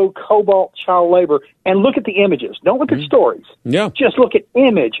cobalt child labor, and look at the images. Don't look at stories. Yeah. Just look at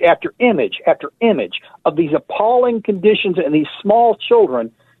image after image after image of these appalling conditions and these small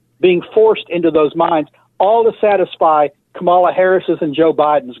children being forced into those mines, all to satisfy Kamala Harris's and Joe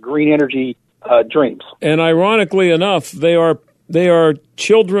Biden's green energy dreams. And ironically enough, they are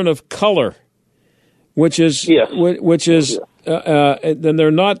children of color, which is then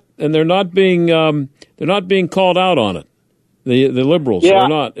they're not being called out on it. The liberals are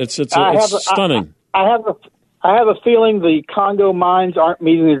not. It's stunning. I have a feeling the Congo mines aren't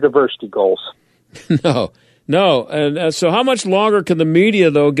meeting their diversity goals. No. And so how much longer can the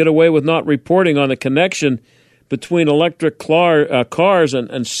media, though, get away with not reporting on the connection between electric cars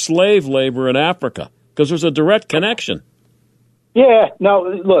and slave labor in Africa? Because there's a direct connection. Yeah. No,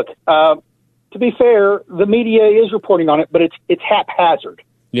 look, to be fair, the media is reporting on it, but it's haphazard.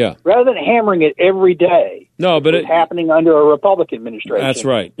 Yeah. Rather than hammering it every day. No, but it's happening under a Republican administration. That's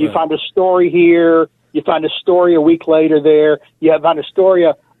right. You find a story here, you find a story a week later there, you find a story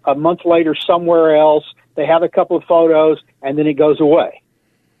a month later somewhere else. They have a couple of photos, and then it goes away.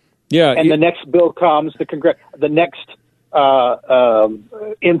 Yeah. And the next bill comes, the next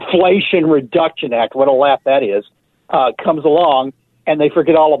Inflation Reduction Act, what a laugh that is, comes along, and they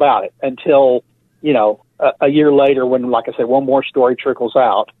forget all about it until, a year later when, like I said, one more story trickles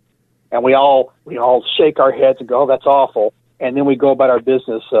out, and we all shake our heads and go, oh, that's awful, and then we go about our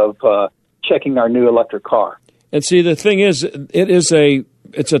business of checking our new electric car. And see, the thing is, it's a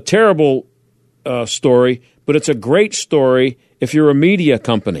terrible story, but it's a great story if you're a media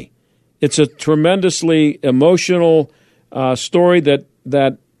company. It's a tremendously emotional story that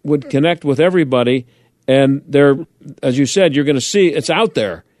would connect with everybody, and as you said, you're going to see it's out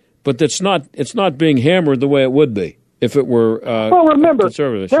there. But it's not being hammered the way it would be if it were well, remember,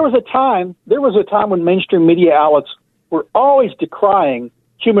 conservative. There was a time when mainstream media outlets were always decrying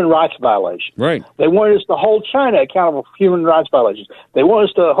human rights violations. Right. They wanted us to hold China accountable for human rights violations. They wanted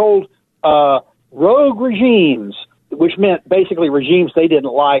us to hold rogue regimes, which meant basically regimes they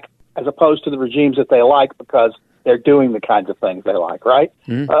didn't like, as opposed to the regimes that they like because they're doing the kinds of things they like. Right.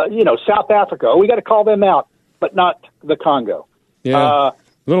 Mm-hmm. South Africa. We got to call them out, but not the Congo. Yeah.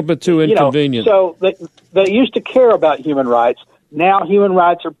 A little bit too inconvenient. So they used to care about human rights. Now human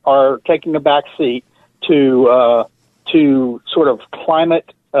rights are taking a back seat to sort of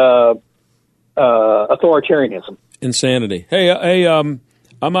climate authoritarianism. Insanity. Hey, I'm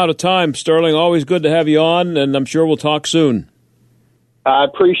out of time, Sterling. Always good to have you on, and I'm sure we'll talk soon. I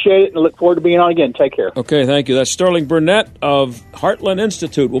appreciate it and look forward to being on again. Take care. Okay, thank you. That's Sterling Burnett of Heartland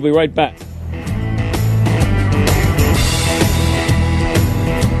Institute. We'll be right back.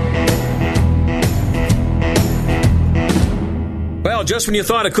 Well, just when you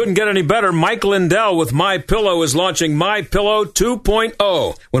thought it couldn't get any better, Mike Lindell with MyPillow is launching MyPillow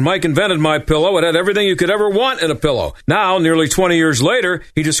 2.0. When Mike invented MyPillow, it had everything you could ever want in a pillow. Now, nearly 20 years later,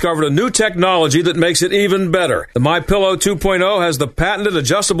 he discovered a new technology that makes it even better. The MyPillow 2.0 has the patented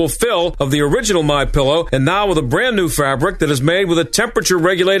adjustable fill of the original MyPillow, and now with a brand new fabric that is made with a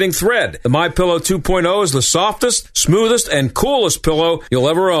temperature-regulating thread. The MyPillow 2.0 is the softest, smoothest, and coolest pillow you'll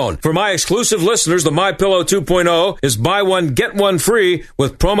ever own. For my exclusive listeners, the MyPillow 2.0 is buy one, get one free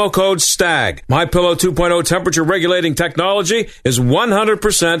with promo code STAG. MyPillow 2.0 temperature regulating technology is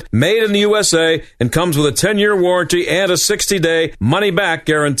 100% made in the USA and comes with a 10-year warranty and a 60-day money-back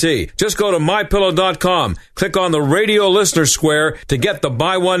guarantee. Just go to MyPillow.com, click on the radio listener square to get the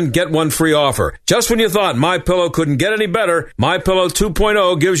buy one, get one free offer. Just when you thought MyPillow couldn't get any better, MyPillow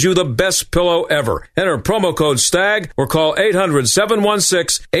 2.0 gives you the best pillow ever. Enter promo code STAG or call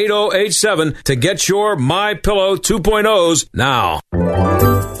 800-716-8087 to get your MyPillow 2.0s now.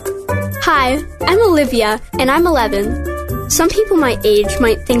 Hi, I'm Olivia, and I'm 11. Some people my age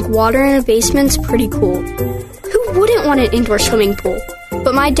might think water in a basement's pretty cool. Who wouldn't want an indoor swimming pool?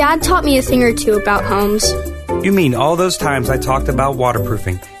 But my dad taught me a thing or two about homes. You mean all those times I talked about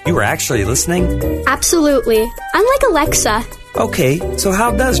waterproofing? You were actually listening? Absolutely. I'm like Alexa. Okay, so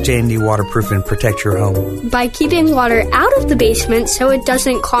how does J&D waterproofing protect your home? By keeping water out of the basement so it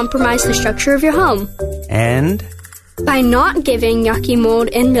doesn't compromise the structure of your home. And? By not giving yucky mold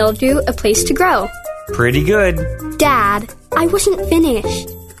and mildew a place to grow. Pretty good. Dad, I wasn't finished.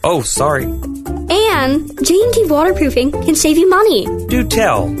 Oh, sorry. And J&D waterproofing can save you money. Do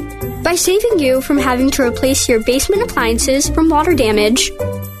tell. By saving you from having to replace your basement appliances from water damage.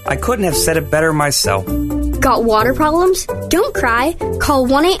 I couldn't have said it better myself. Got water problems? Don't cry. Call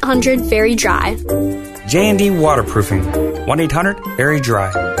 1-800-VERY-DRY. J&D waterproofing.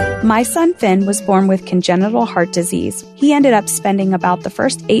 1-800-VERY-DRY. My son Finn was born with congenital heart disease. He ended up spending about the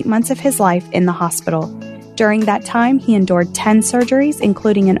first 8 months of his life in the hospital. During that time, he endured 10 surgeries,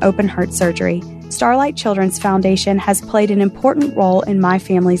 including an open heart surgery. Starlight Children's Foundation has played an important role in my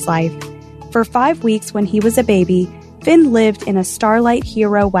family's life. For 5 weeks when he was a baby, Finn lived in a Starlight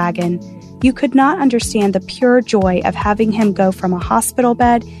Hero wagon. You could not understand the pure joy of having him go from a hospital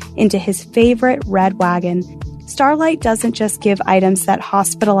bed into his favorite red wagon. Starlight doesn't just give items that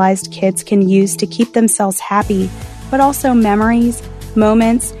hospitalized kids can use to keep themselves happy, but also memories,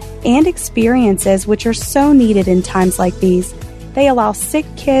 moments, and experiences which are so needed in times like these. They allow sick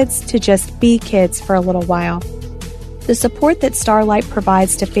kids to just be kids for a little while. The support that Starlight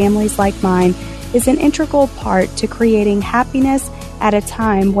provides to families like mine is an integral part to creating happiness at a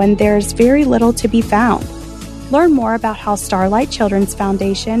time when there's very little to be found. Learn more about how Starlight Children's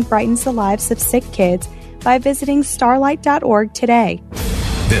Foundation brightens the lives of sick kids by visiting starlight.org today.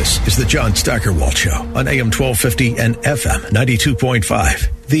 This is the John Steigerwald Show on AM 1250 and FM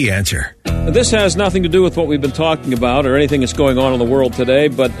 92.5. The Answer. This has nothing to do with what we've been talking about or anything that's going on in the world today,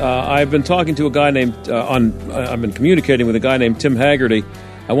 but I've been talking to a guy named, I've been communicating with a guy named Tim Haggerty.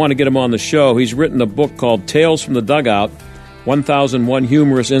 I want to get him on the show. He's written a book called Tales from the Dugout, 1001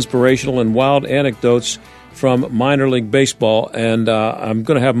 Humorous, Inspirational, and Wild Anecdotes from Minor League Baseball, and I'm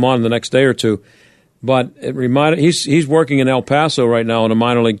going to have him on in the next day or two. But it reminded he's working in El Paso right now in a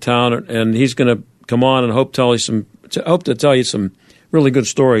minor league town, and he's going to come on and hope to tell you some really good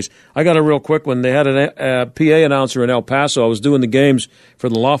stories. I got a real quick one. They had a PA announcer in El Paso. I was doing the games for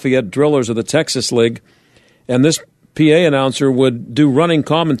the Lafayette Drillers of the Texas League, and this PA announcer would do running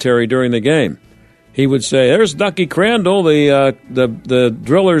commentary during the game. He would say, "There's Ducky Crandall, the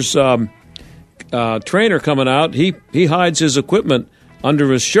Drillers trainer coming out. He hides his equipment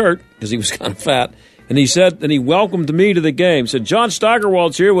under his shirt because he was kind of fat." And he said, and he welcomed me to the game. Said, "John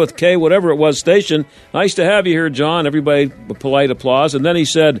Steigerwald's here with K, whatever it was, station. Nice to have you here, John." Everybody, polite applause. And then he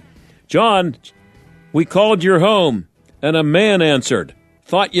said, "John, we called your home, and a man answered.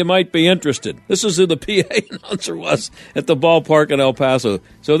 Thought you might be interested." This is who the PA announcer was at the ballpark in El Paso.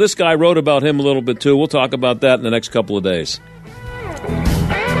 So this guy wrote about him a little bit, too. We'll talk about that in the next couple of days.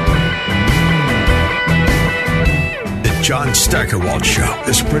 John Steigerwald Show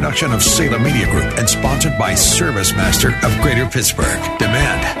is a production of Salem Media Group and sponsored by Service Master of Greater Pittsburgh.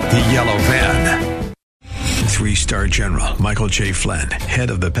 Demand the yellow van. 3-star General Michael J. Flynn, head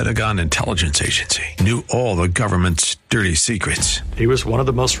of the Pentagon Intelligence Agency, knew all the government's dirty secrets. He was one of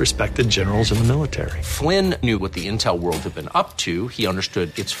the most respected generals in the military. Flynn knew what the intel world had been up to. He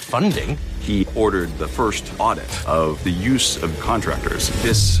understood its funding. He ordered the first audit of the use of contractors.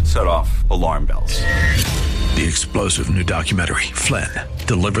 This set off alarm bells. The explosive new documentary, Flynn,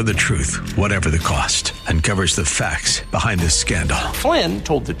 Deliver the Truth, Whatever the Cost, uncovers the facts behind this scandal. Flynn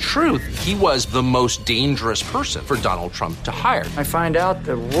told the truth. He was the most dangerous person for Donald Trump to hire. I find out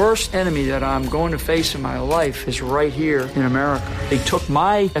the worst enemy that I'm going to face in my life is right here in America. They took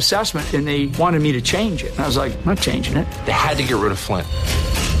my assessment and they wanted me to change it. And I was like, I'm not changing it. They had to get rid of Flynn.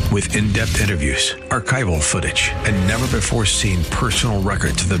 With in-depth interviews, archival footage, and never-before-seen personal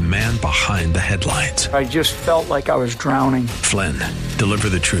records of the man behind the headlines. I just felt like I was drowning. Flynn, Deliver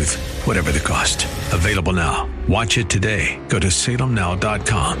the Truth, Whatever the Cost. Available now. Watch it today. Go to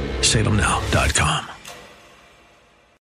salemnow.com. salemnow.com.